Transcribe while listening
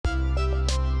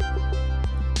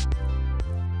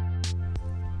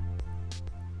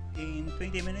In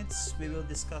 20 minutes, we will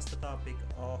discuss the topic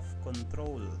of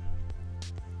control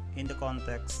in the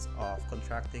context of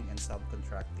contracting and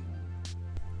subcontracting.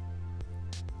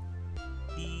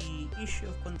 The issue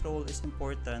of control is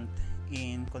important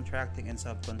in contracting and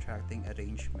subcontracting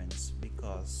arrangements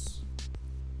because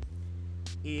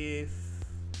if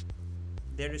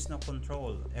there is no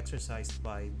control exercised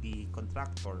by the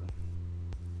contractor,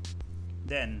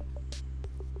 then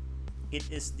it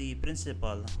is the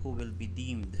principal who will be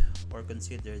deemed or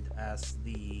considered as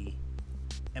the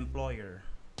employer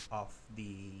of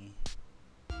the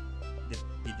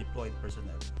deployed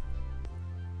personnel.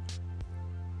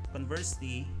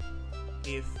 Conversely,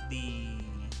 if the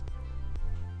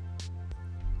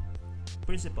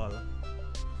principal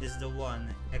is the one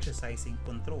exercising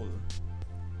control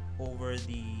over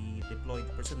the deployed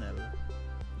personnel,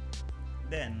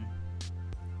 then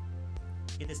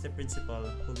it is the principal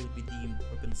who will be deemed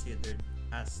or considered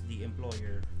as the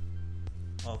employer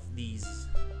of these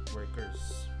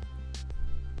workers.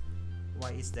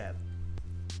 Why is that?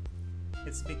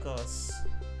 It's because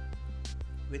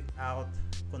without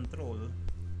control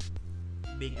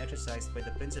being exercised by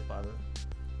the principal,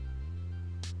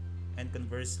 and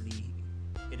conversely,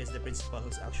 it is the principal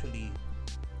who's actually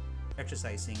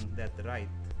exercising that right,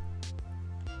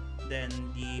 then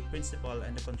the principal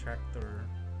and the contractor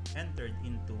entered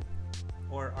into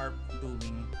or are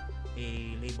doing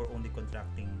a labor-only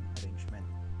contracting arrangement.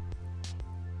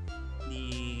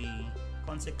 The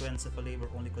consequence of a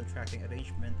labor-only contracting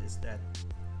arrangement is that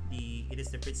it is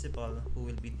the principal who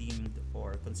will be deemed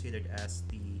or considered as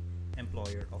the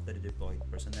employer of the deployed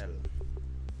personnel.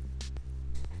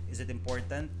 Is it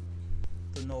important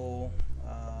to know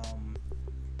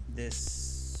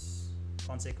this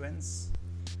consequence?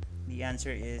 The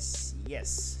answer is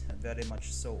yes, very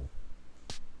much so.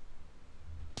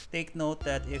 Take note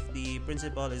that if the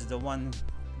principal is the one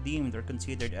deemed or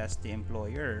considered as the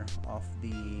employer of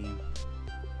the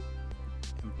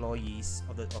employees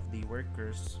of the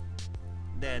workers,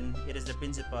 then it is the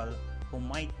principal who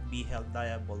might be held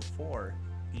liable for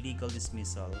illegal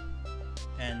dismissal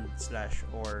and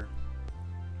or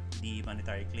the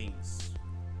monetary claims.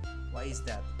 Why is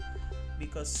that?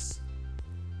 Because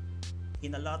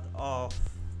in a lot of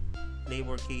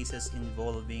labor cases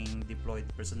involving deployed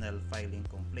personnel filing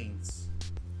complaints,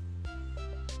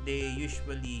 they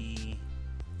usually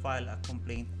file a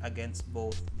complaint against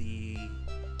both the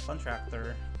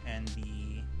contractor and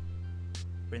the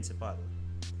principal.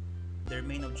 Their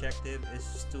main objective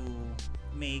is to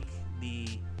make the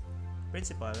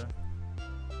principal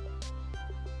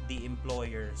the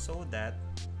employer so that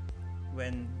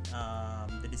when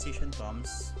the decision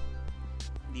comes,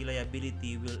 the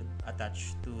liability will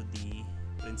attach to the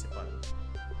principal.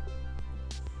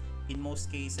 In most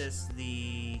cases,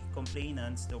 the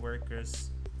complainants, the workers,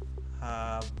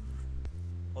 have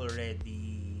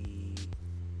already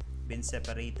been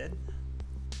separated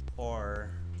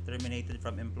or terminated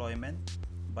from employment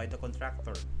by the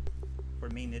contractor for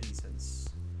many reasons.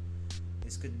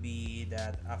 This could be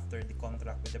that after the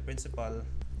contract with the principal,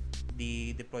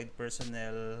 the deployed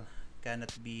personnel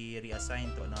cannot be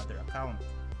reassigned to another account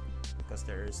because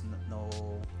there is no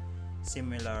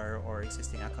similar or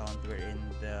existing account wherein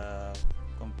the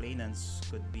complainants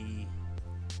could be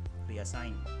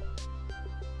reassigned.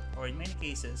 Or in many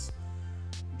cases,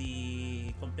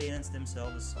 the complainants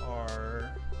themselves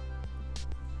are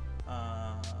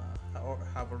or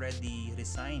have already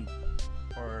resigned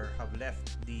or have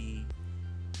left the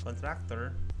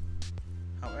contractor.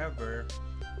 However,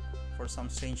 for some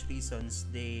strange reasons,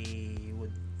 they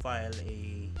would file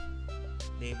a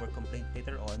labor complaint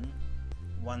later on,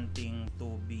 wanting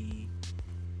to be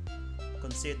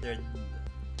considered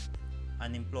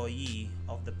an employee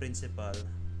of the principal,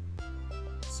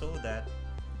 so that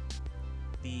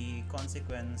the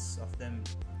consequence of them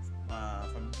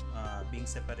from being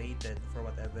separated for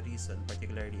whatever reason,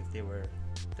 particularly if they were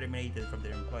terminated from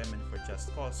their employment for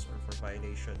just cause or for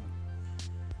violation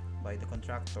by the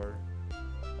contractor,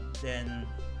 then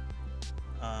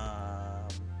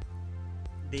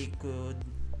they could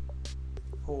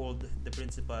hold the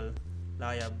principal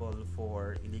liable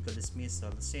for illegal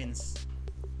dismissal, since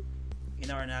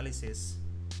in our analysis,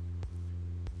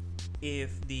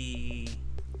 if the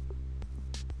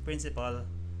principal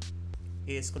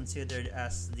is considered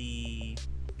as the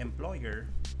employer,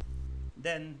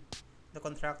 then the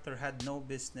contractor had no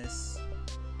business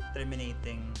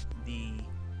terminating the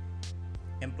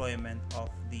employment of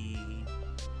the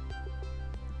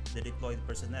deployed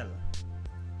personnel,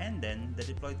 and then the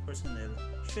deployed personnel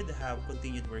should have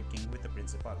continued working with the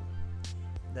principal.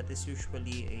 That is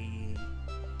usually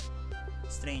a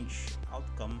strange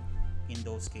outcome in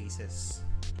those cases.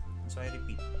 So I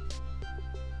repeat,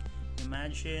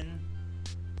 imagine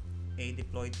a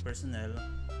deployed personnel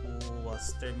who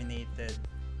was terminated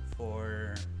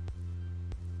for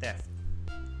theft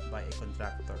by a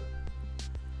contractor.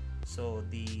 So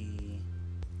the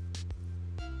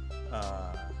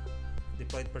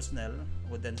deployed personnel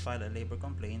would then file a labor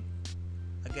complaint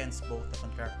against both the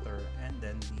contractor and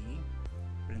then the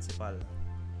principal.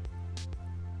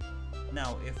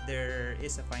 Now, if there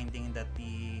is a finding that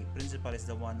the principal is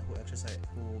the one who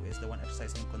is the one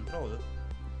exercising control,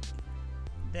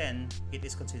 then it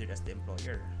is considered as the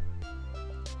employer.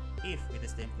 If it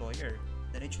is the employer,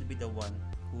 then it should be the one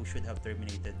who should have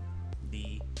terminated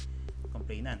the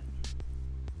complainant,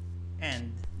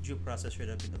 and due process should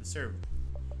have been observed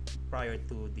prior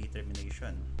to the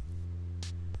termination.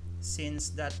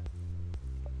 Since that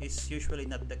is usually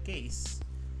not the case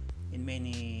in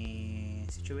many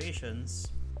situations,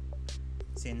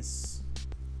 since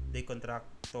the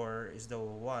contractor is the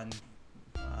one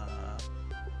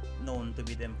known to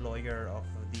be the employer of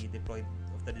the deployed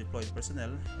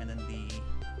personnel, and then the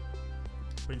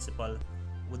principal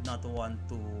would not want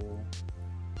to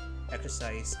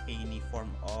exercise any form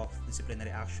of disciplinary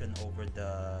action over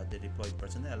the deployed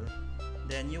personnel,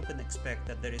 then you can expect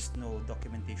that there is no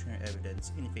documentation or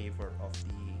evidence in favor of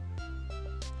the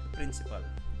principal.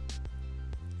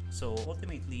 So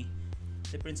ultimately,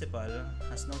 the principal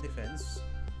has no defense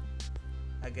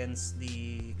against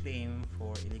the claim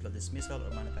for illegal dismissal or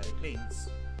monetary claims,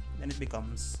 then it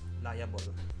becomes liable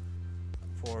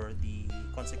for the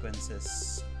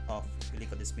consequences of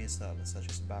illegal dismissal, such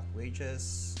as back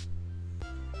wages,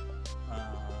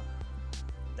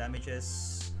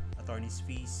 damages, attorney's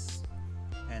fees,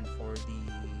 and for the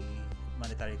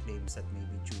monetary claims that may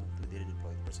be due to the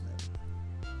deployed personnel.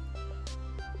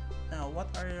 Now, what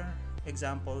are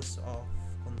examples of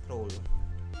control?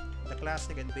 The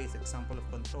classic and basic example of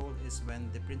control is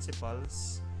when the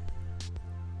principal's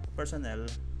personnel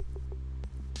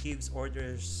gives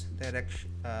orders,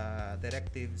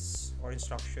 directives, or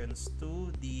instructions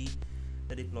to the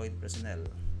deployed personnel.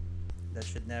 That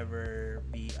should never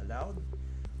be allowed,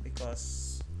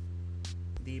 because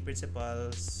the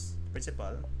principal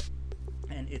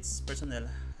and its personnel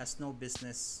has no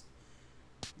business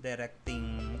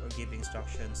directing or giving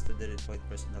instructions to the deployed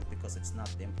personnel, because it's not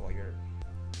the employer.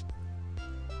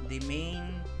 The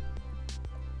main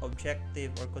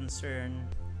objective or concern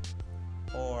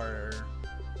or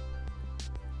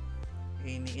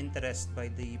any interest by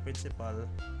the principal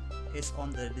is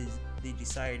on the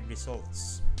desired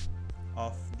results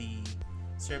of the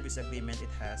service agreement it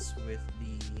has with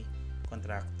the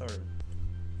contractor.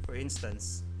 For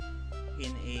instance,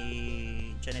 in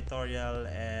a janitorial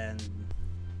and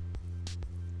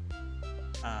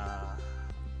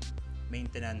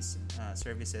maintenance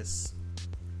services,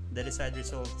 the desired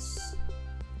results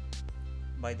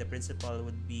by the principal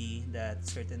would be that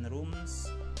certain rooms,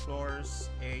 floors,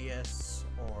 areas,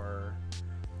 or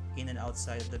in and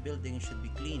outside of the building should be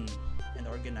clean and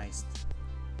organized.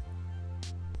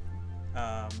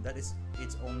 That is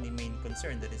its only main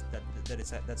concern.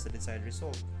 That's the desired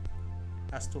result.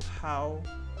 As to how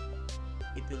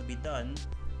it will be done,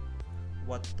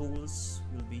 what tools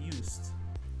will be used,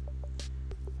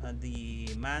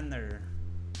 the manner,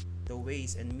 the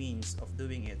ways and means of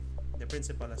doing it, the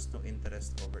principal has no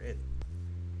interest over it.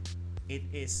 It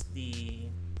is the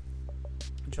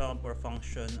job or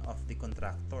function of the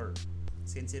contractor,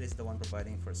 since it is the one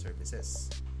providing for services.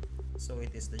 So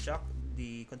it is the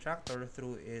contractor,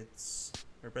 through its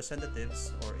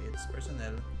representatives or its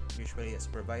personnel, usually a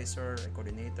supervisor, a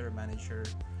coordinator, manager,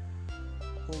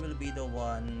 who will be the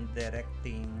one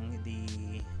directing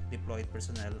the deployed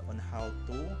personnel on how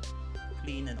to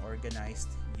clean and organize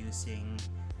using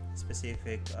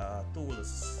specific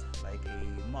tools like a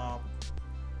mop,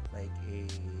 like a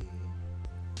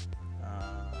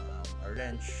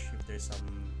wrench if there's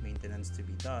some maintenance to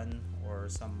be done, or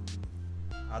some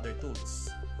other tools.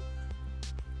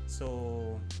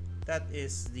 So that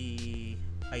is the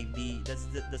idea. That's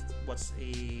what's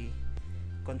a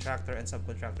contractor and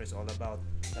subcontractor is all about.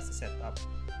 That's the setup.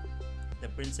 The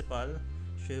principal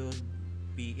should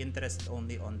be interested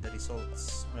only on the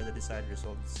results, or the desired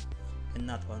results, and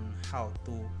not on how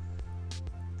to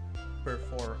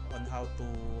perform, on how to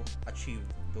achieve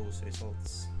those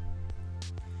results.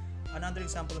 Another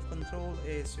example of control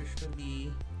is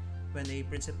usually when a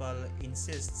principal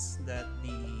insists that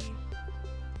the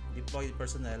deployed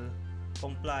personnel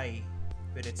comply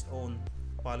with its own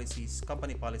policies,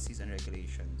 company policies and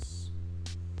regulations.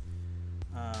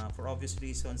 For obvious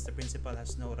reasons, the principal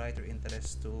has no right or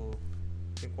interest to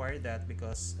require that,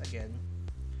 because again,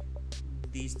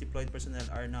 these deployed personnel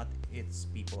are not its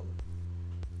people.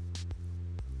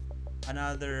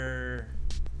 Another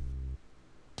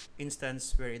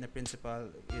instance wherein a principal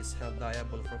is held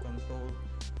liable for control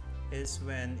is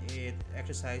when it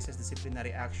exercises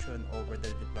disciplinary action over the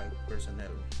deployed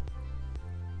personnel,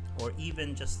 or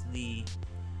even just the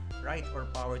right or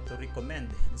power to recommend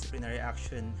disciplinary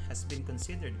action has been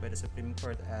considered by the Supreme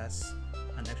Court as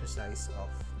an exercise of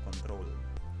control.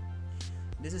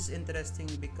 This is interesting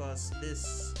because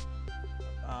this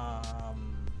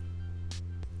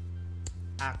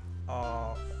act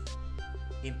of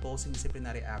imposing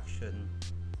disciplinary action,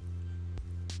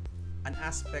 an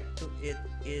aspect to it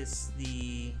is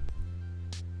the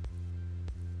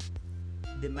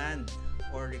demand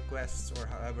or requests, or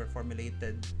however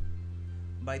formulated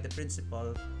by the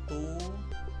principal, to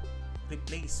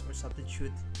replace or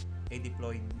substitute a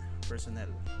deployed personnel.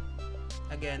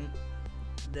 Again,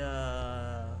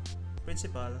 the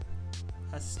principal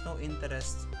has no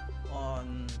interest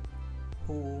on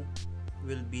who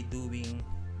will be doing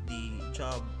the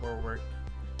job or work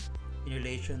in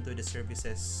relation to the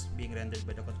services being rendered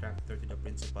by the contractor to the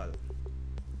principal.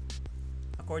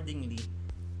 Accordingly,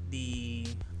 the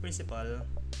principal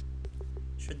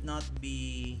should not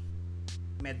be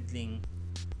meddling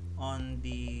on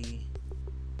the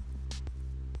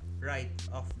right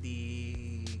of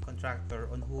the contractor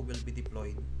on who will be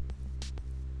deployed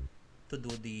to do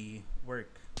the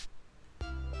work.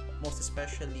 Most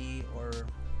especially, or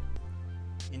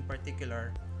in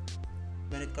particular,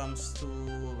 when it comes to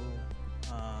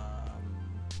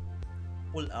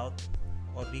pull out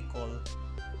or recall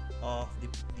of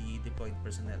the deployed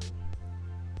personnel.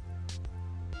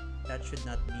 That should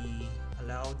not be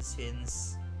allowed,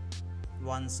 since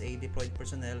once a deployed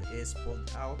personnel is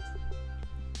pulled out,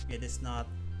 it is not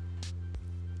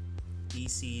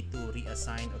easy to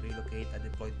reassign or relocate a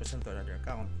deployed personnel to another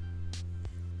account.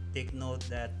 Take note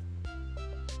that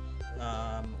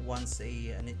once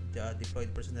the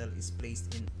deployed personnel is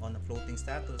placed on a floating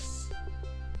status,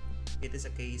 it is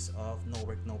a case of no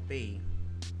work, no pay.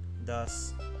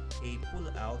 Thus, a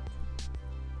pull-out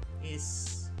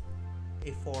is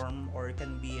a form, or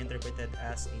can be interpreted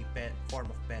as a form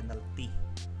of penalty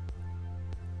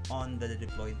on the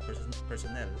deployed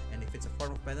personnel. And if it's a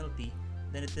form of penalty,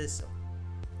 then it is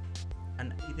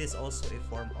also a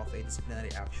form of a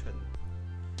disciplinary action.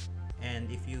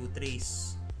 And if you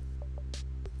trace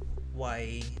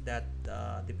why that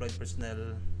deployed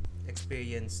personnel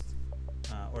experienced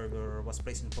or was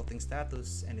placed in floating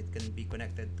status, and it can be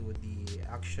connected to the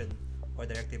action or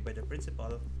directive by the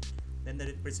principal, then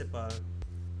the principal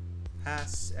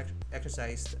has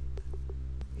exercised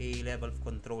a level of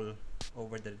control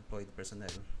over the deployed personnel.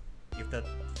 If that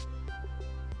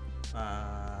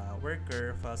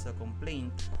worker files a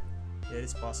complaint, it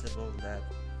is possible that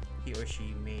he or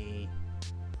she may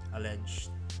allege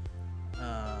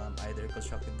either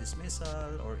constructive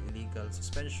dismissal or illegal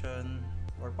suspension,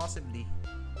 or possibly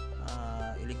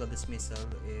illegal dismissal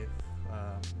if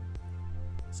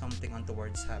something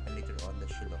untowards happen later on that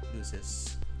she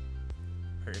loses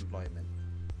her employment.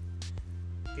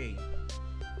 Okay.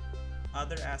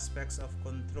 Other aspects of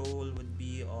control would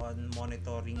be on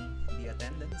monitoring the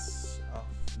attendance of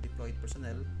deployed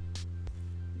personnel.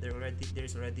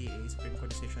 There's already a Supreme Court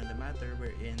decision on the matter,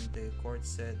 wherein the court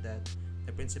said that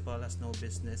the principal has no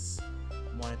business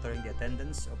monitoring the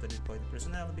attendance of the deployed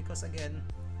personnel, because again,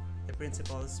 the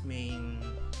principal's main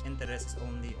interest is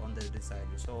only on the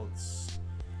desired results.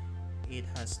 It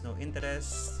has no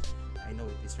interest, I know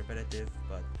it is repetitive,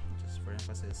 but just for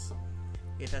emphasis,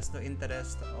 it has no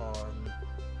interest on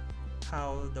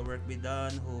how the work be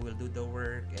done, who will do the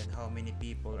work, and how many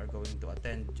people are going to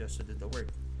attend just to do the work.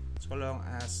 So long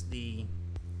as the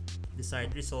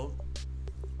desired result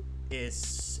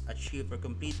is achieved or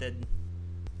completed,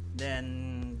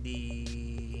 then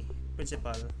the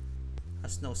principal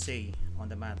has no say on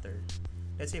the matter.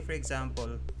 Let's say, for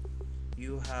example,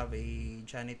 you have a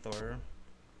janitor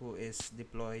who is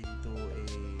deployed to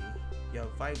you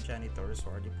have 5 janitors who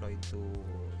are deployed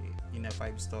in a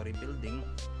 5-story building,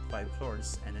 5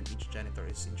 floors, and then each janitor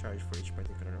is in charge for each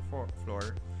particular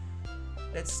floor.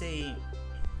 Let's say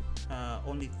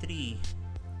only 3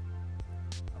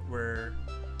 were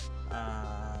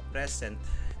present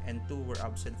and 2 were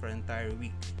absent for an entire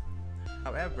week.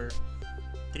 However,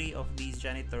 3 of these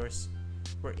janitors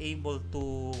were able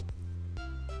to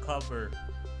cover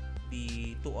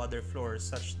the 2 other floors,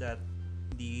 such that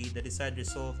the desired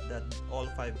result that all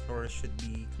 5 floors should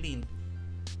be cleaned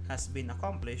has been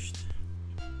accomplished.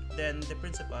 Then the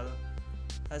principal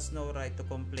has no right to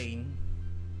complain,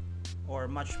 or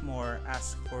much more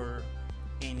ask for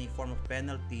any form of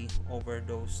penalty over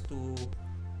those two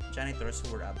janitors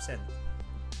who were absent.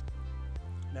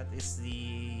 That is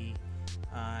the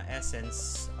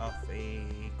essence of a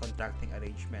contracting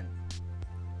arrangement.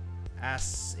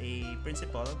 As a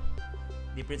principal,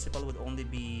 the principal would only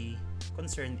be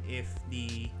concerned if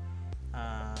the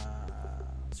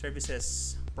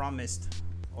services promised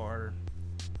or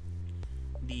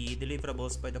the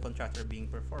deliverables by the contractor being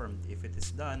performed. If it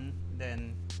is done,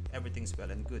 then everything's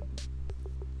well and good.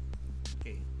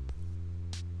 Okay.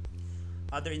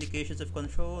 Other indications of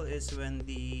control is when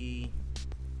the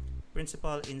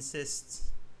principal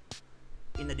insists,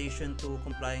 in addition to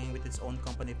complying with its own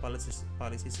company policies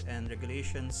and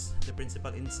regulations, the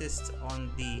principal insists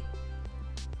on the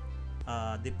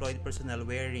deployed personnel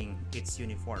wearing its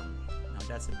uniform. Now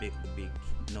that's a big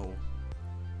no.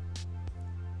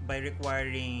 By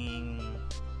requiring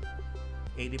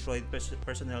a deployed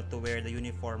personnel to wear the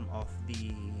uniform of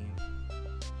the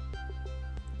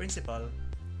principal,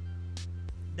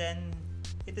 then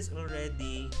it is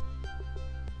already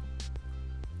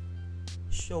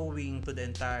showing to the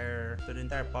entire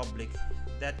public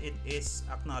that it is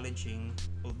acknowledging,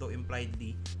 although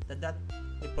impliedly, that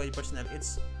deployed personnel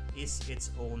is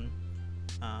its own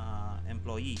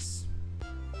employees.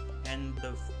 And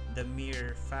the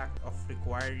mere fact of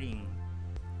requiring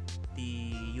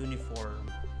the uniform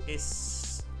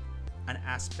is an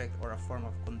aspect or a form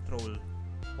of control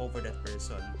over that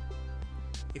person.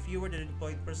 If you were the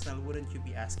deployed personnel, wouldn't you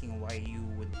be asking why you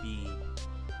would be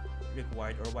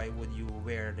required, or why would you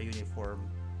wear the uniform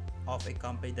of a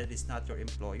company that is not your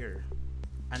employer,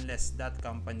 unless that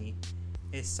company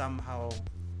is somehow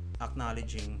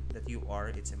acknowledging that you are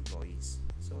its employees?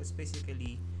 So it's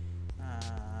basically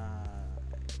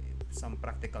some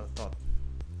practical thought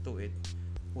to it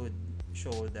would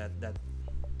show that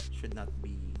should not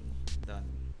be done.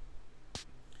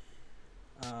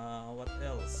 What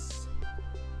else?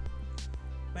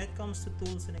 When it comes to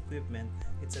tools and equipment,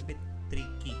 it's a bit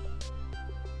tricky,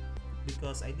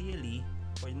 because ideally,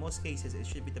 or in most cases, it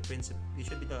should be the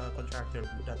contractor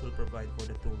that will provide for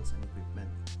the tools and equipment,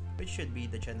 which should be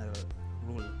the general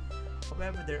rule.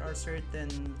 However, there are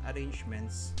certain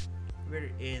arrangements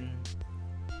wherein,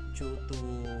 due to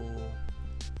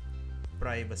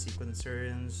privacy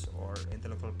concerns or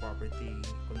intellectual property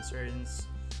concerns,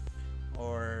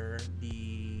 or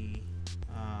the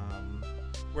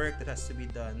work that has to be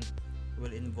done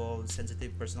will involve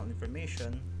sensitive personal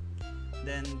information,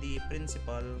 then the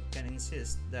principal can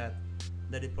insist that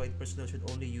the deployed personnel should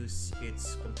only use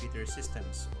its computer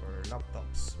systems or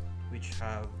laptops, which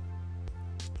have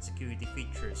security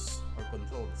features or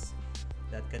controls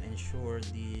that can ensure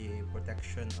the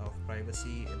protection of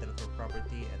privacy, intellectual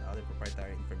property, and other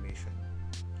proprietary information.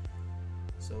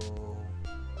 So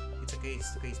it's a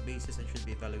case-to-case basis and should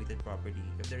be evaluated properly.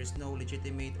 If there is no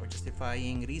legitimate or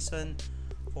justifying reason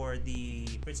for the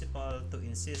principal to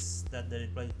insist that the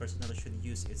deployed personnel should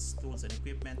use its tools and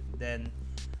equipment, then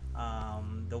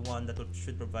the one that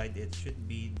should provide it should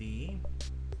be the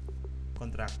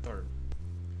contractor.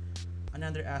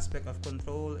 Another aspect of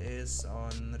control is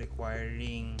on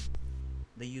requiring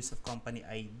the use of company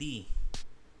ID.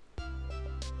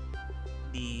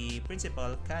 The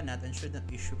principal cannot and should not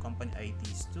issue company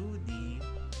IDs to the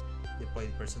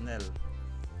deployed personnel.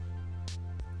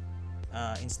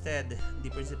 Instead, the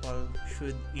principal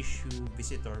should issue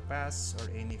visitor pass or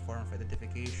any form of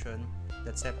identification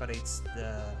that separates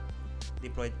the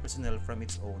deployed personnel from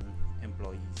its own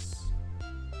employees.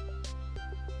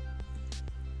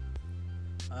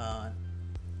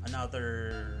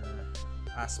 Another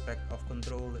aspect of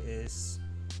control is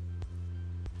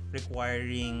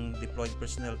requiring deployed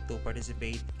personnel to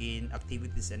participate in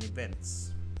activities and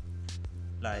events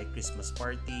like Christmas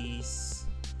parties,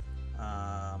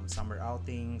 summer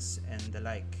outings, and the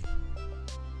like.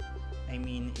 I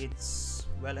mean, it's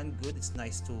well and good, it's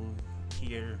nice to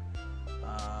hear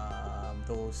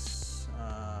those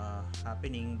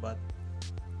happening, but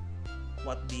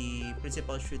what the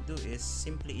principal should do is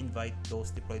simply invite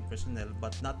those deployed personnel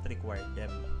but not require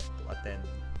them to attend,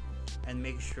 and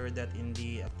make sure that in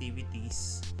the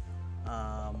activities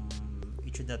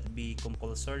it should not be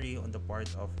compulsory on the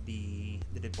part of the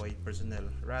deployed personnel.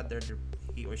 Rather,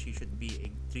 he or she should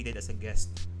be treated as a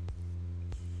guest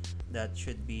that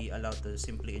should be allowed to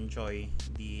simply enjoy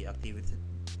the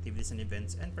activities and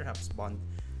events, and perhaps bond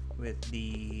with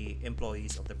the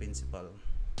employees of the principal.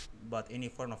 But any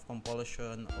form of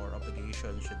compulsion or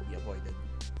obligation should be avoided.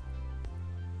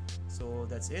 So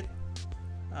that's it.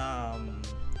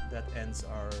 That ends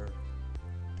our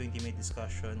 20-minute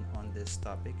discussion on this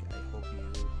topic. I hope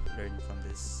you learned from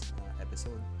this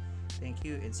episode. Thank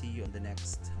you, and see you on the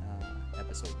next episode.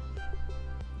 episode.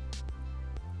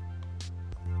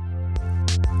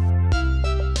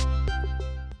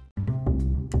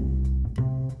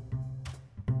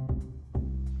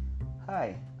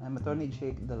 Hi, I'm Attorney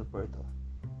Jake Del Puerto.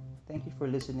 Thank you for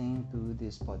listening to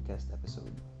this podcast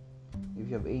episode. If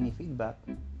you have any feedback,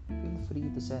 feel free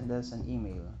to send us an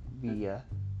email via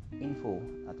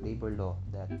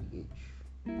info@laborlaw.ph.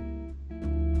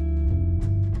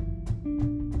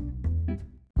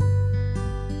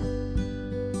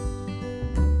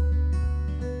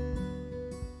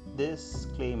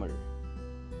 Disclaimer: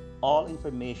 all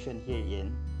information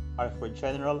herein are for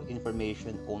general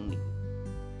information only.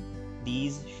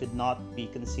 These should not be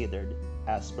considered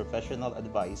as professional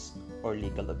advice or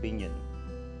legal opinion.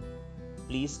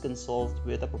 Please consult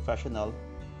with a professional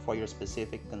for your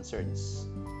specific concerns.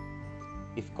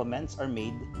 If comments are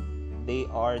made, they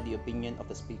are the opinion of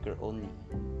the speaker only.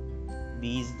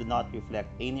 These do not reflect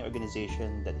any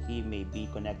organization that he may be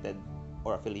connected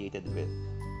or affiliated with.